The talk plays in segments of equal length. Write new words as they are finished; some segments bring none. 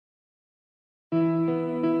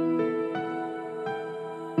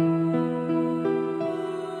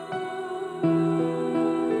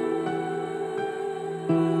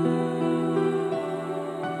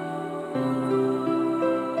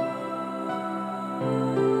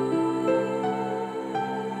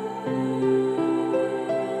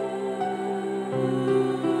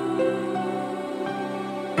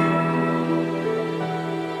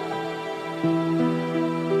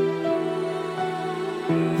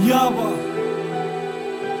يابا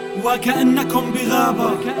وكأنكم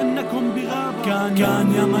بغابة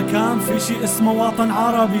كان يا مكان في شي اسمه وطن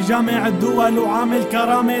عربي جامع الدول وعامل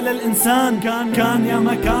كرامة للإنسان كان يا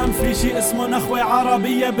مكان في شي اسمه نخوة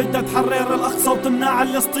عربية بدها تحرر الأقصى وتمنع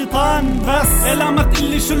الاستيطان. بس إلا ما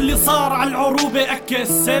تقلي شو اللي صار على العروبة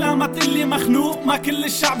أكس، إلا ما تقلي مخنوق ما كل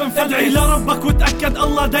الشعب مفدعس. ادعي لربك وتأكد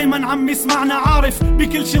الله دايما عم يسمعنا، عارف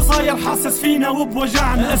بكل شي صاير حاسس فينا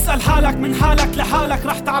وبوجعنا. اسأل حالك من حالك لحالك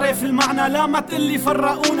رح تعرف المعنى، لا ما تقلي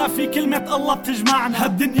فرقونا في كلمة الله بتجمعنا.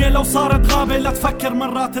 هالدنيا لو صارت غابة لا تفكر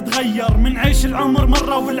مرة تتغير، منعيش العمر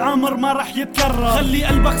مرة والعمر ما رح يتكرر. خلي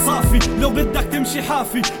قلبك صافي لو بدك تمشي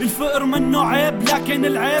حافي، الفقر منه عيب لكن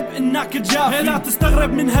العيب انك تجافي. لا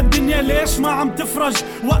تستغرب من هالدنيا ليش ما عم تفرج،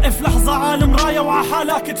 وقف لحظة عالم راية وع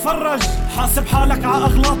حالك تفرج. حاسب حالك ع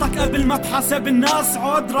اغلاطك قبل ما تحاسب الناس،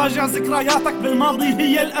 عود راجع ذكرياتك بالماضي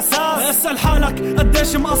هي الاساس. اسأل حالك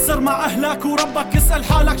قديش مقصر مع اهلك وربك، اسأل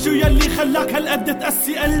حالك شو يلي خلاك هالقد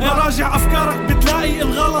تقسي قلبك. راجع افكارك بتلاقي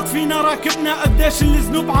الغلط فينا راكبنا، قديش اللي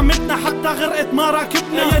ذنوب عمتنا حتى غرقت ما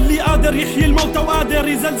راكبنا. يلي قادر يحيي الموتى وقادر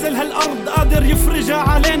يزلزل هالارض، قادر يفرجها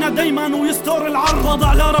علينا دايما ويستور العرض.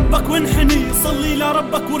 وضع لربك وانحني، صلي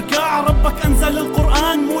لربك واركع، ربك انزل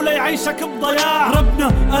القرآن مو ليعيشك بضياع.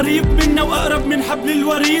 ربنا قريب منا واقرب من حبل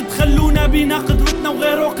الوريد، خلونا بينا قدوتنا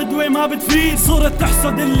وغيره قدوة ما بتفيد. صرت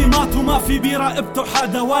تحسد اللي مات وما في براقبته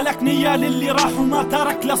حدا، ولك نية للي راح وما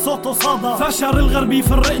ترك لصوته صدى. فشر الغرب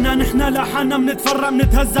يفرقنا نحنا لحالنا منتفرق،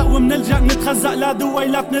 منتهزق ومنلجأ نتخزق لا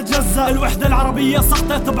دويلات نتجزأ. الوحدة العربية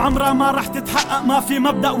سقطت بعمرها ما رح تتحقق، ما في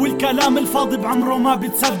مبدأ والكلام الفاضي بعمره ما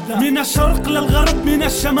بيتصدق. من الشرق للغرب من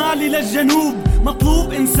الشمال للجنوب،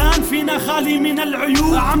 مطلوب إنسان فينا خالي من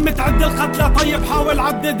العيوب. عم تعد القتلى طيب حاول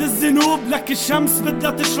عدد الذنوب، لك الشمس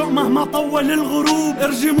بدها تشرق مهما طول الغروب.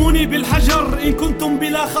 ارجموني بالحجر إن كنتم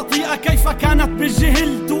بلا خطيئة، كيف كانت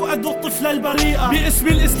بالجهل توعد الطفل البريئة. باسم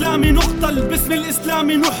الإسلام نقتل، باسم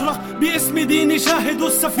الإسلام نحرق، باسم دين شاهدوا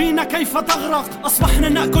السفينة كيف تغرق. أصبحنا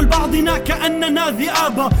نأكل بعضنا كأننا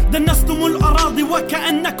ذئابا، دنستم الأراضي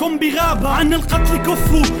وكأنكم بغابة. عن القتل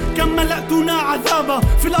كفوا كم ملأتنا عذابا،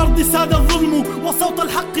 في الأرض ساد الظلم وصوت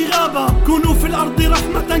الحق غابا. كونوا في الأرض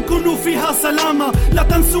رحمة كونوا فيها سلاما، لا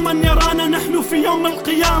تنسوا من يرانا نحن في يوم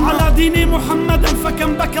القيامة. على دين محمدا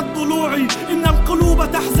فكم بكت ضلوعي، إن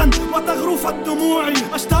القلوب تحزن وتغرف الدموع.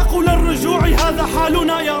 أشتاق للرجوع هذا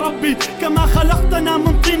حالنا يا ربي، كما خلقتنا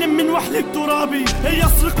من طين من وحل التراب.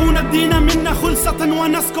 يسرقون الدين منا خلسة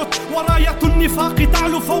ونسكت، وراية النفاق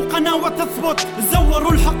تعلو فوقنا وتثبت.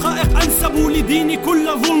 زوروا الحقائق أنسبوا لدين كل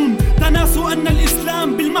ظلم، تناسوا أن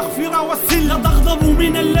الإسلام بالمغفرة والسلم. تغضبوا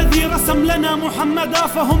من الذي رسم لنا محمدا،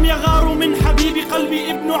 فهم يغاروا من حبيب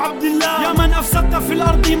قلبي ابن عبد الله. يا من أفسدت في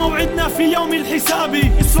الأرض موعدنا في يوم الحساب،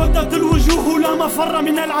 اسودت الوجوه لا مفر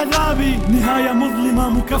من العذاب. نهاية مظلمة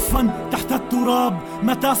مكفن تحت التراب،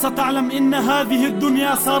 متى ستعلم إن هذه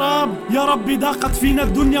الدنيا سراب. يا رب ضاقت فينا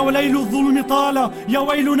الدنيا وليل الظلم طال، يا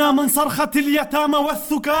ويلنا من صرخة اليتامى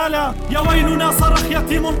والثكالى. يا ويلنا صرخ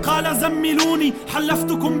يتيم قال زملوني،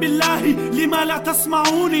 حلفتكم بالله لما لا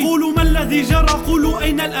تسمعوني. قولوا ما الذي جرى، قولوا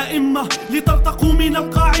أين الأئمة، لترتقوا من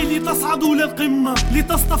القاع لتصعدوا للقمة،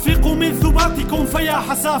 لتصطفقوا من ثباتكم فيا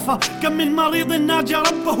حسافة. كم من مريض ناجى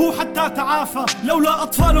ربه حتى تعافى، لولا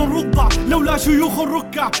أطفال رضع لولا شيوخ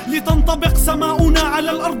ركع، لتنطبق سماؤنا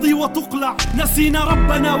على الأرض وتقلع. نسينا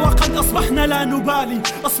ربنا وقد أصبحنا لا نبالي،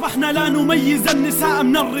 أصبحنا لا نميز النساء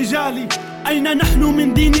من الرجال. أين نحن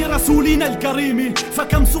من دين رسولنا الكريم،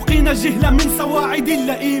 فكم سقينا الجهل من سواعد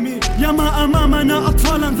اللئيم. يا ما أمامنا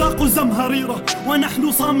أطفالا ذاقوا الزمهريرة،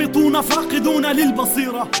 ونحن صامتون فاقدون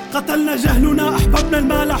للبصيرة. قتلنا جهلنا أحببنا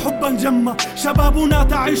المال حبا جما، شبابنا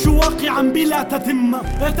تعيش واقعا بلا تتمة.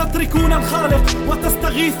 تتركون الخالق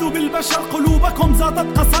وتستغيثوا بالبشر، قلوبكم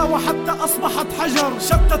زادت قساوة حتى أصبحت حجر.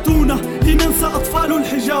 شتتونا لننسى أطفال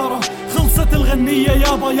الحجارة، خلصت الغنية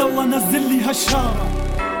يابا يلا نزل لي هالشارة.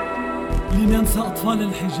 لننسى أطفال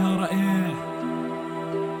الحجارة إيه.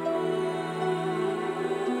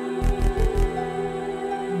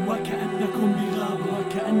 وكأنكم بغابة،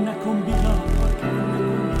 وكأنكم بغابة،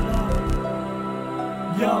 وكأنكم بغابة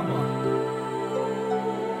يابا.